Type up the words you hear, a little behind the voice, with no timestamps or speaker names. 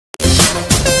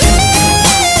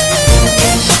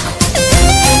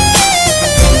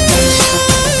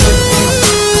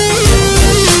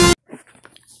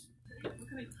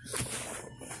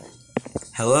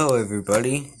Hello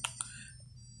everybody,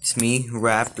 it's me,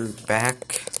 Raptor,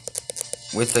 back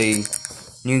with a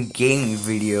new gaming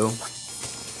video,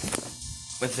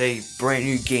 with a brand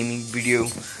new gaming video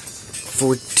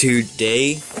for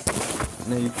today.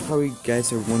 Now you probably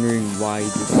guys are wondering why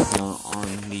this is not on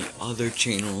the other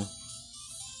channel.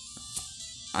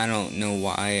 I don't know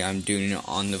why I'm doing it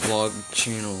on the vlog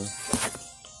channel.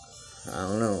 I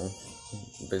don't know,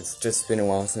 but it's just been a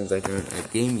while since I've done a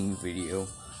gaming video.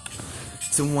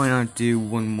 So why not do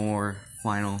one more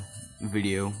final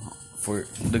video for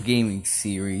the gaming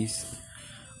series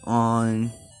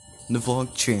on the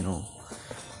vlog channel.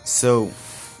 So,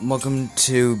 welcome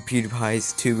to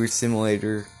PewDiePie's Tuber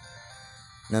Simulator.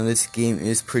 Now this game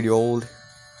is pretty old,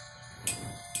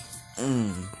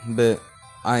 but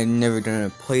I never done a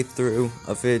playthrough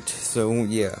of it, so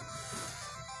yeah.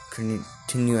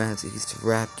 Continue as is to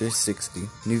Raptor 60.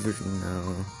 New version,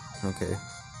 no. Okay.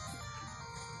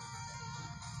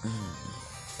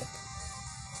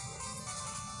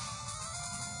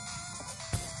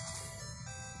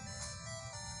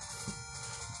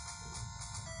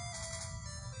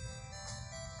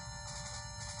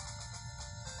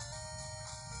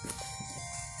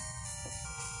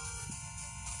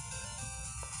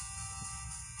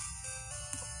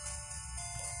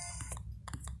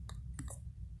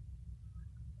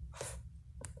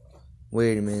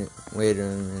 Wait a minute,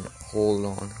 hold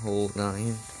on.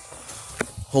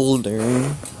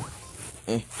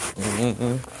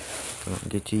 Don't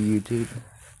get to YouTube.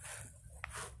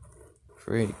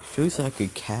 Great, shows I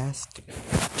could cast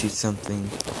to something,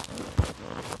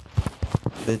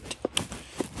 but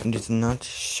it's not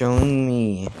showing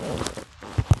me.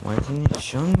 Why isn't it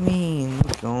showing me?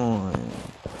 Look on.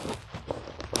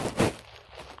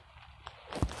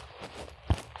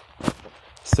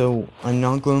 So I'm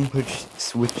not going to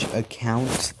switch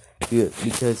accounts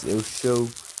because it'll show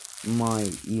my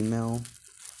email.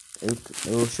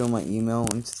 It'll show my email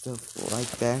and stuff like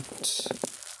that.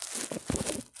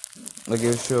 Like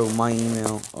it'll show my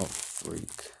email. Oh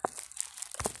freak!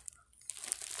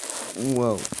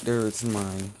 Well, there's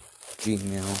my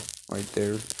Gmail right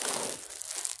there.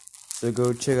 So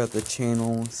go check out the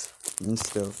channels and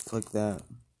stuff like that.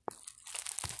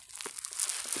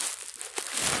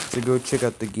 So go check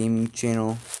out the gaming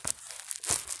channel.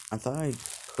 I thought I'd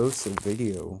post a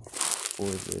video for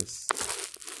this.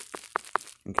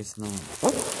 I guess not.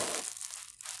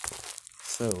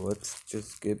 So let's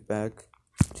just get back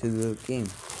to the game.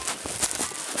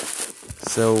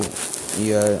 So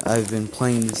yeah, I've been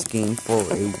playing this game for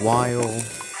a while.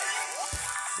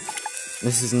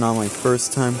 This is not my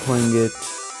first time playing it.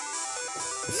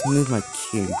 Let's move my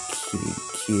kitty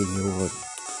over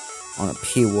on a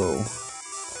pillow.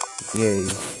 Yay.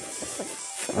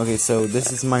 Okay, so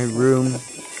this is my room.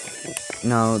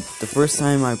 Now, the first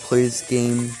time I played this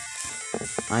game,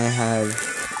 I had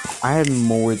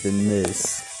more than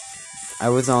this. I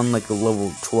was on like a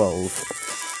level 12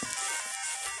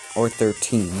 or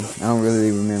 13. I don't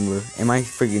really remember. And my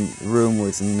freaking room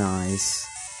was nice.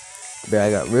 But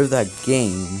I got rid of that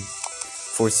game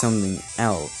for something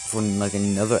else, for like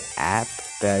another app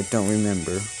that I don't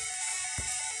remember.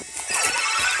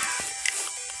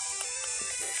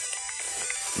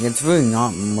 It's really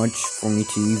not much for me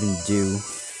to even do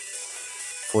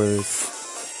for this.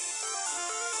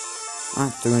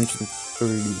 Not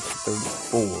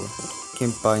 334.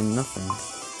 Can't buy nothing.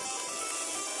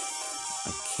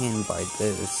 I can buy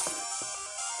this.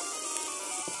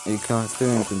 It costs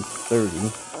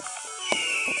 330.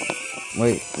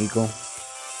 Wait, Eagle.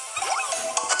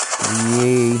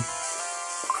 Yay.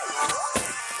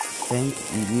 Thank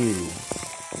you.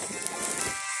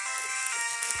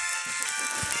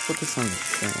 Put this on the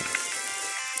shelf.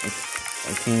 I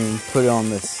can't even put it on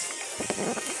this.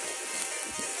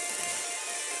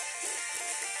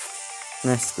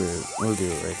 That's good. We'll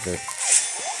do it right there.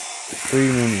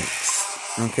 3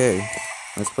 minutes. Okay.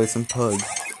 Let's play some Pug.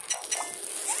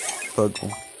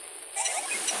 Puggle.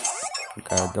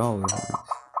 Got $1.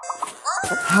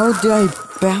 How did I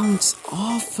bounce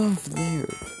off of there?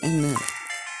 And then. I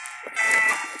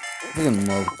freaking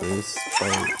love this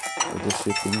part of the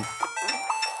shipping.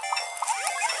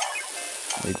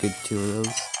 I did 2 of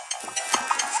those.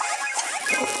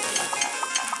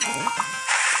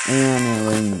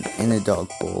 And in a dog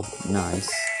bowl.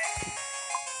 Nice.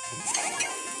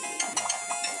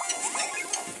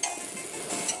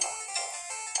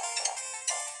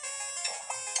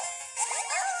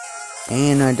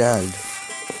 And I died.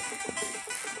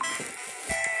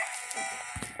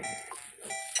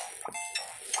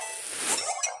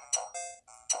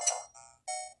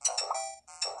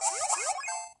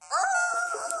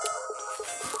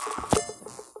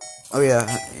 Oh yeah,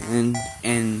 and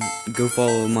go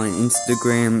follow my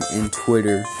Instagram and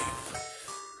Twitter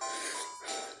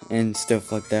and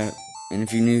stuff like that. And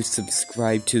if you're new,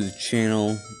 subscribe to the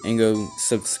channel and go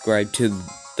subscribe to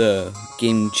the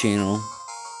gaming channel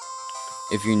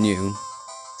if you're new.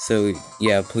 So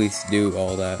yeah, please do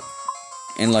all that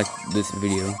and like this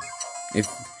video.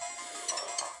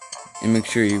 And make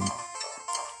sure you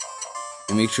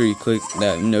click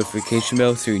that notification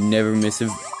bell so you never miss a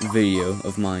video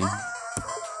of mine. I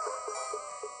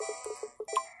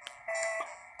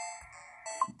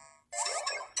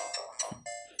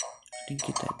didn't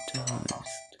get that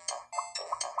dust.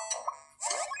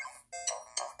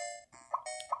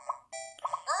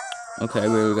 Okay, I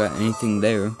really got anything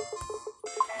there.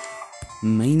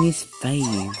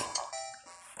 -5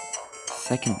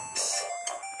 seconds.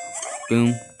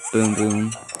 Boom, boom,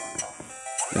 boom,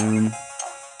 boom,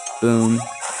 boom,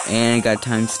 and I got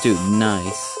times 2.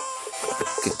 Nice.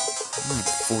 Good. I'm at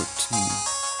 14.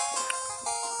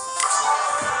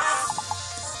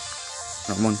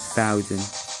 Not 1,000.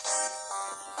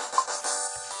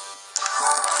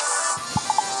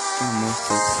 More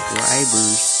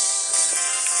subscribers.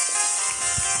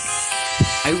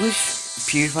 I wish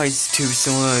PewDiePie's Tube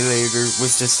Simulator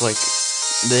was just like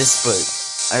this, but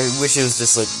I wish it was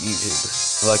just like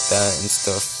YouTube, like that and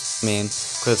stuff, man.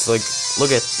 Cause like,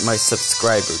 look at my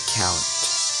subscriber count.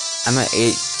 I'm at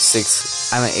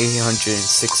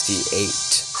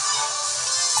 868,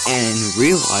 and in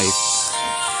real life,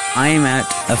 I am at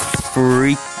a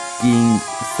freaking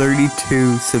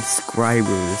 32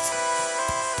 subscribers.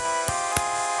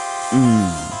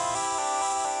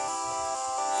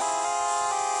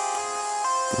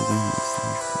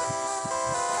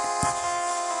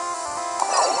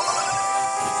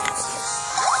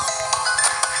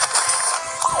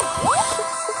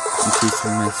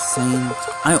 Increasing my same.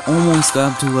 I almost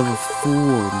got up to level 4,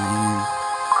 man.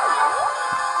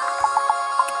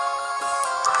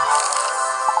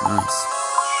 Nice.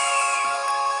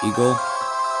 Eagle.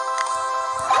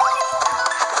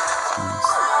 Nice.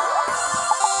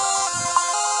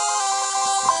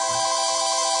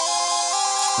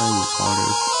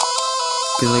 Water.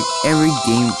 Cause like every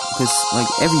game, cause like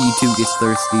every YouTube gets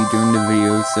thirsty during the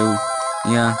video, so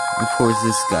yeah, of course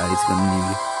this guy is gonna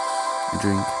need a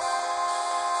drink.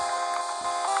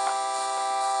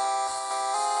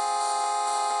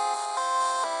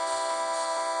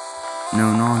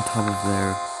 No, not on top of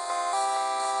there.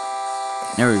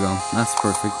 There we go, that's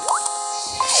perfect.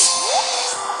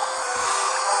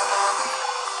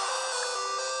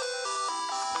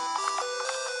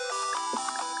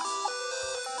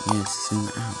 Yes, zoom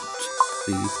out,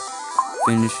 please.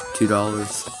 Finish, $2,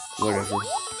 whatever.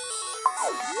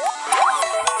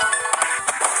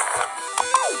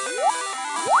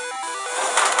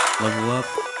 Level up.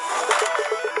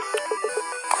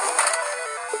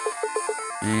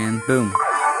 And boom.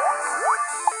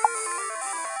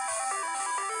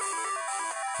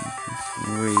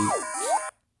 Great.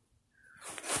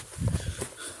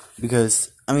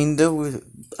 Because,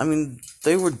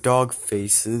 they were dog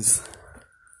faces.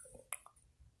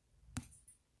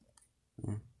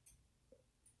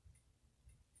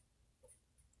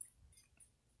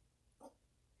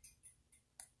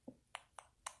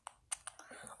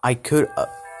 I could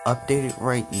update it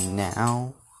right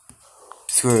now.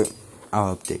 Screw it,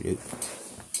 I'll update it.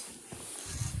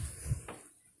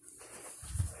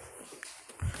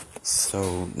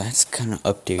 So that's kind of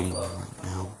updating right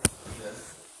now.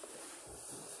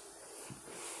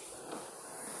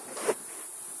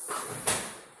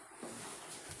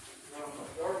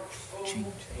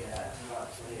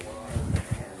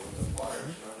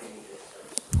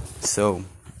 So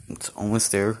it's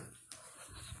almost there.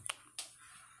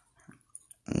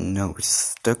 No, it's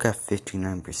stuck at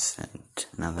 59%.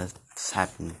 Now that's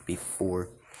happened before.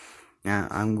 Now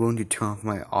I'm going to turn off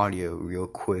my audio real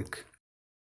quick.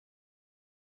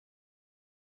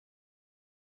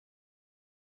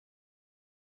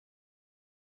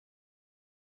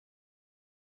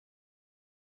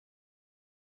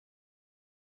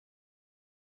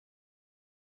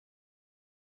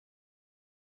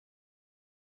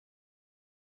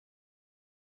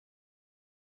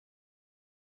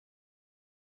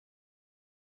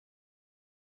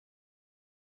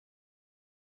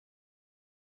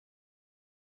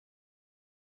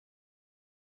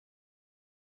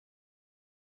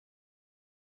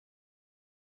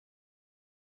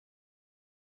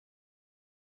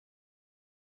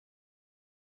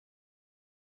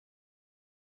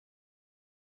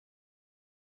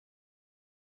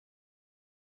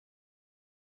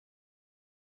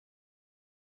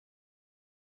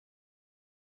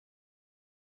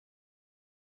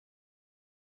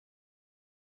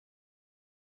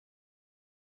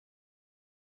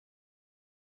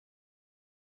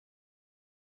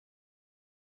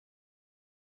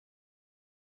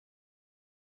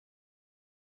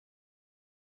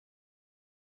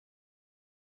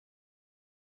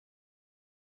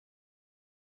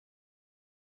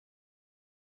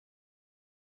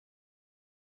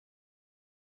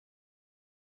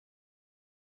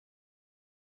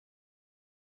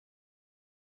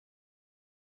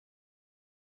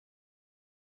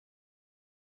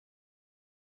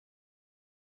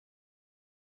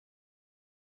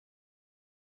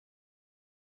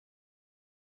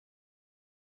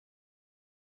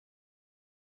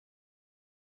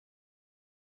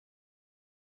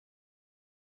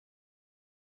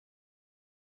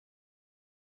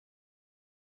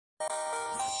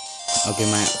 Okay,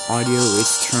 my audio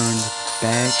is turned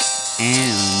back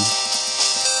and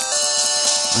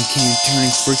I can't turn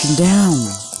it freaking down.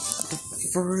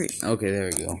 Okay, there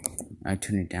we go. I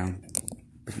turned it down.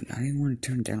 But I didn't want to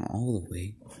turn it down all the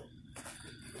way.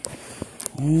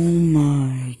 Oh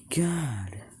my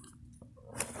god.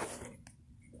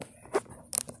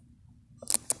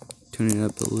 Turn it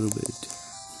up a little bit.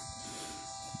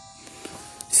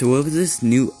 So what was this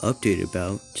new update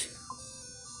about?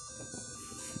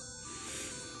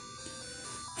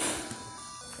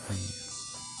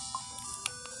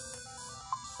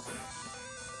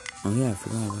 Oh yeah, I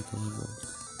forgot about the level.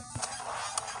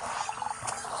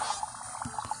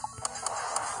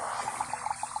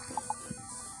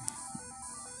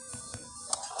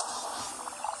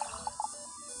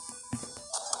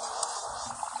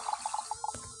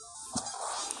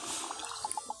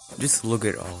 Just look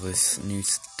at all this new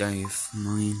stuff,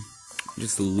 mine.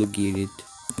 Just look at it.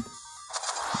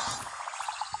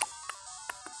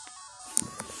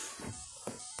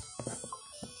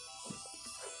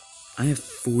 I have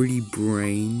 40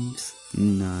 brains.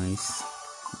 Nice.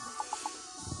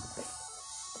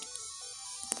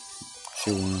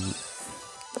 Sure won't.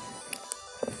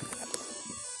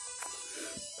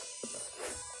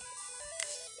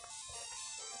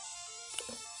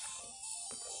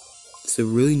 So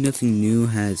really nothing new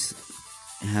has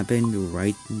happened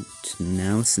right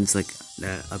now since like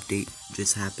that update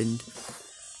just happened.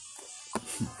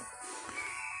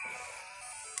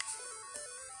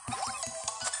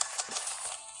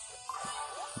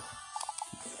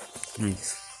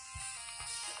 Nice.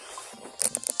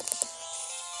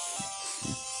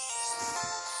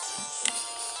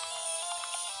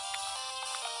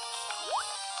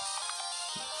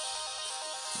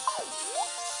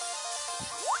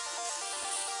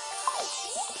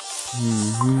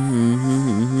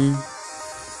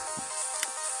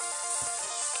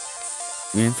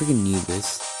 Man, I freaking need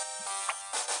this.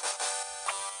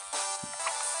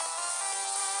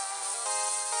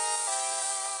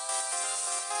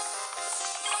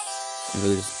 I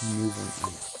really just move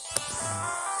on.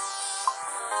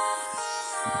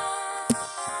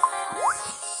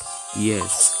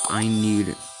 Yes, I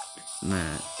need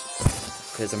that.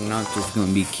 Because I'm not just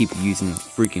gonna keep using a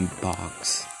freaking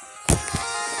box.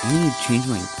 I need to change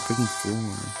my freaking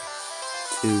floor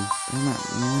too. I'm at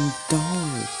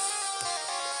 $1.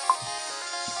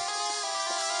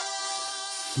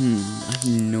 I have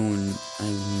no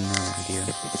idea.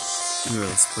 Who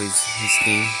else plays this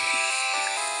game?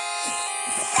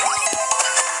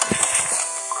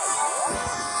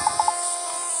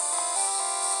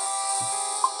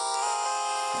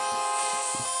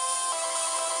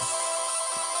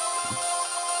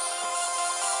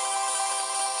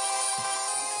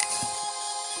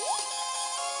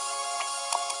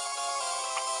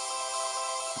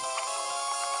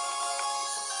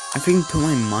 I freaking put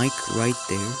my mic right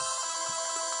there.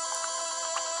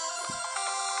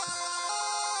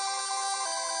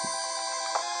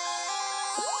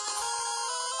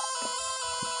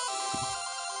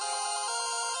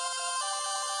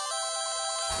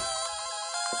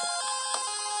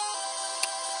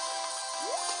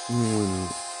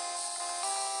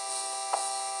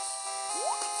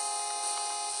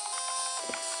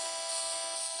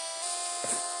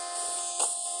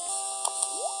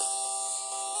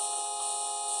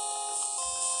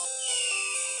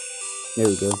 There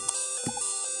we go.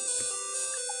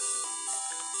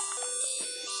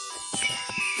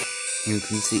 Here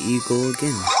comes the eagle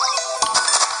again.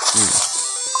 Nice.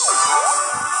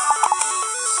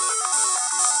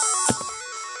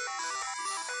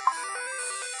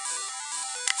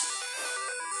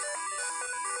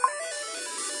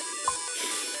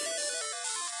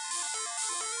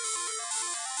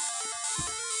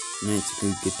 Nice, we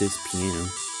get this piano.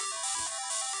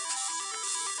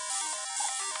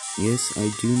 Yes, I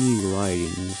do need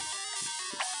lighting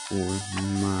for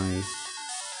my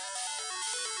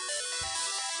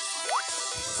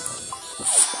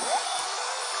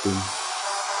boom.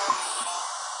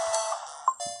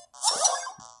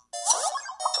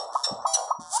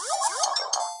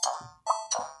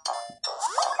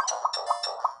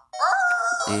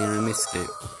 And I missed it.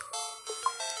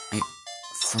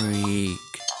 Freak.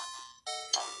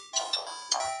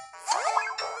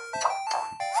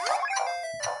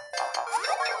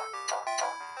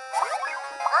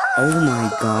 Oh my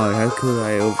god, how could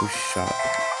I overshot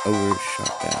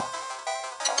that?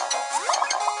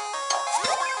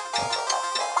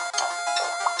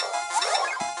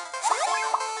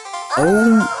 Oh,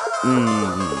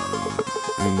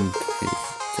 I'm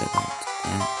pissed about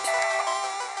that.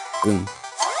 Boom.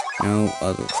 No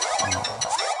other.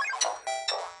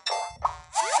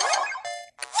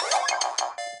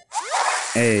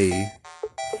 Hey.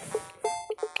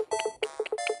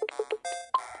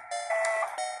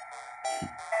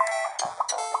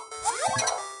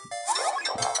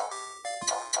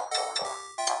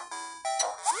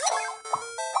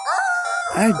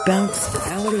 I bounced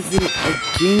out of it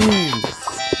again.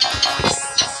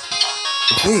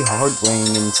 It's really hard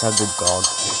playing inside the dog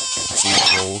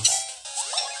controls.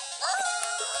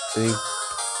 See?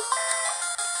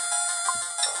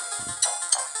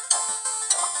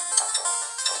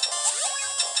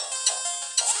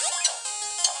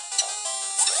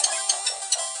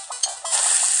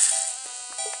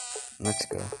 Let's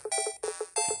go.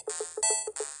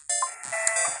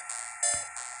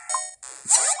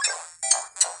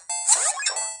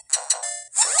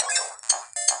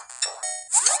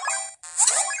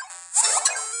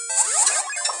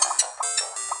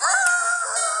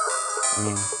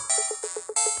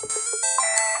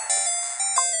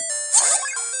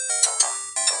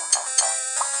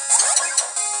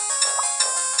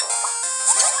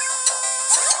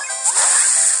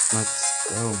 Let's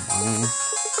go, man.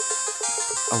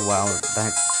 Oh wow,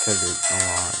 that could hurt a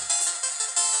lot.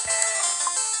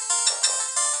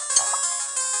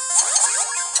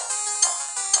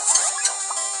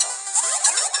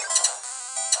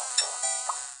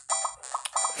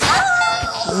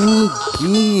 Oh,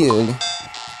 good.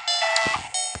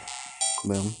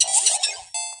 Boom.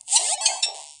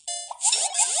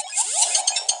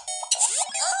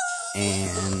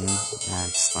 And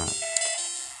that's that.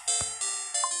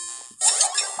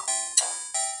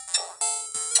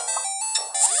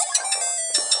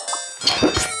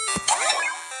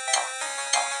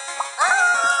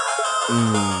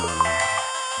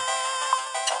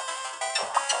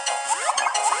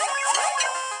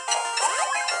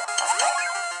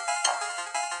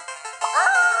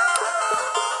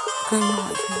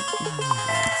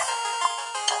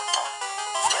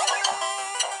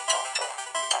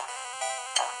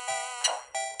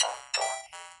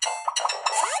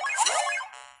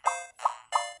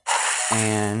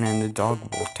 And then the dog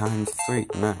bowl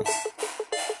 ×3. Nice.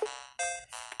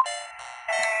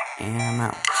 And I'm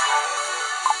out.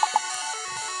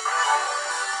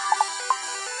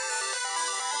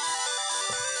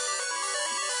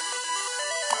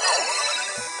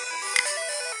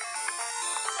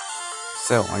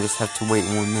 So, I just have to wait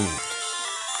 1 minute.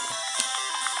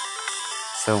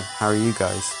 So, how are you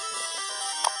guys?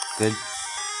 Good?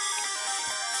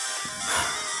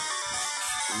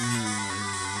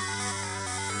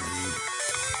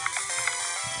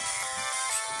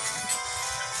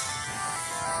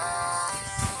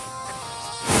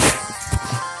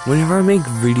 Whenever I make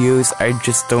videos, I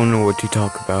just don't know what to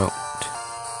talk about.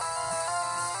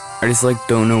 I just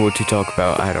don't know what to talk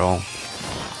about at all.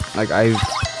 I've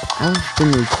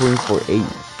been recording for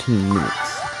 18 minutes.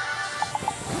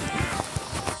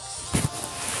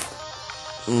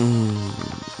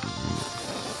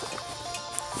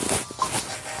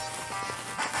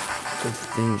 Just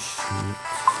finish it.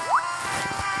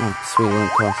 Oh, sweet, it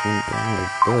won't cost me $1,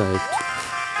 but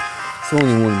it's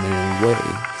only 1 minute away,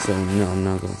 so no, I'm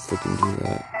not gonna freaking do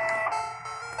that.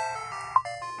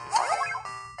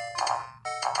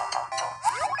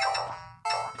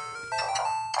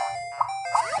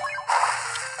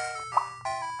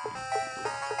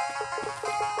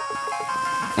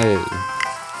 Hey.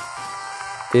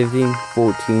 15,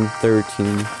 14,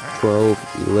 13, 12,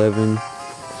 11.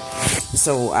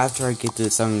 So after I get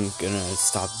this, I'm gonna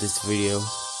stop this video.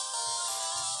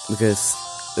 Because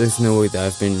there's no way that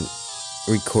I've been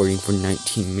recording for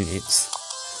 19 minutes.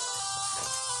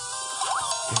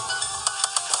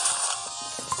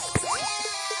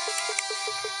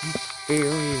 Who's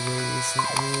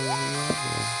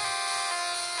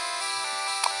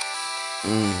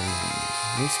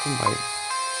gonna buy it?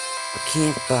 I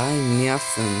can't buy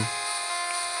nothing.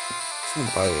 Who's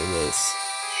gonna buy this?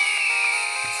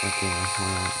 Fucking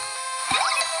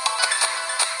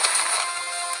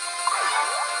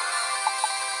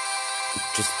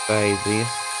just buy this.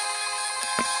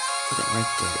 Put it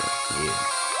right there. Yeah.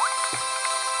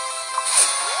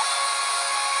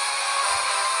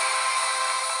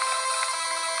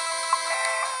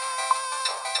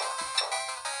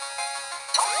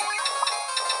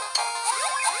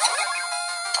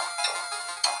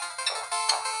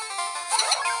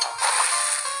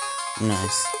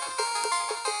 Nice.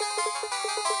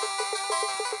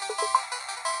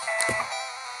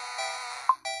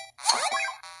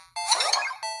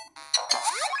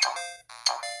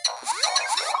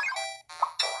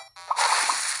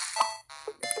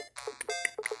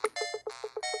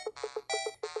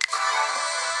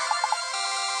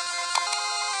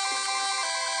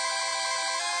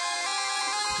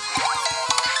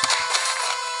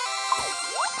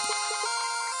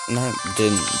 That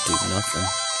didn't do nothing.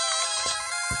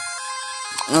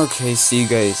 Okay, see you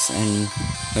guys in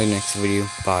the next video.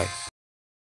 Bye.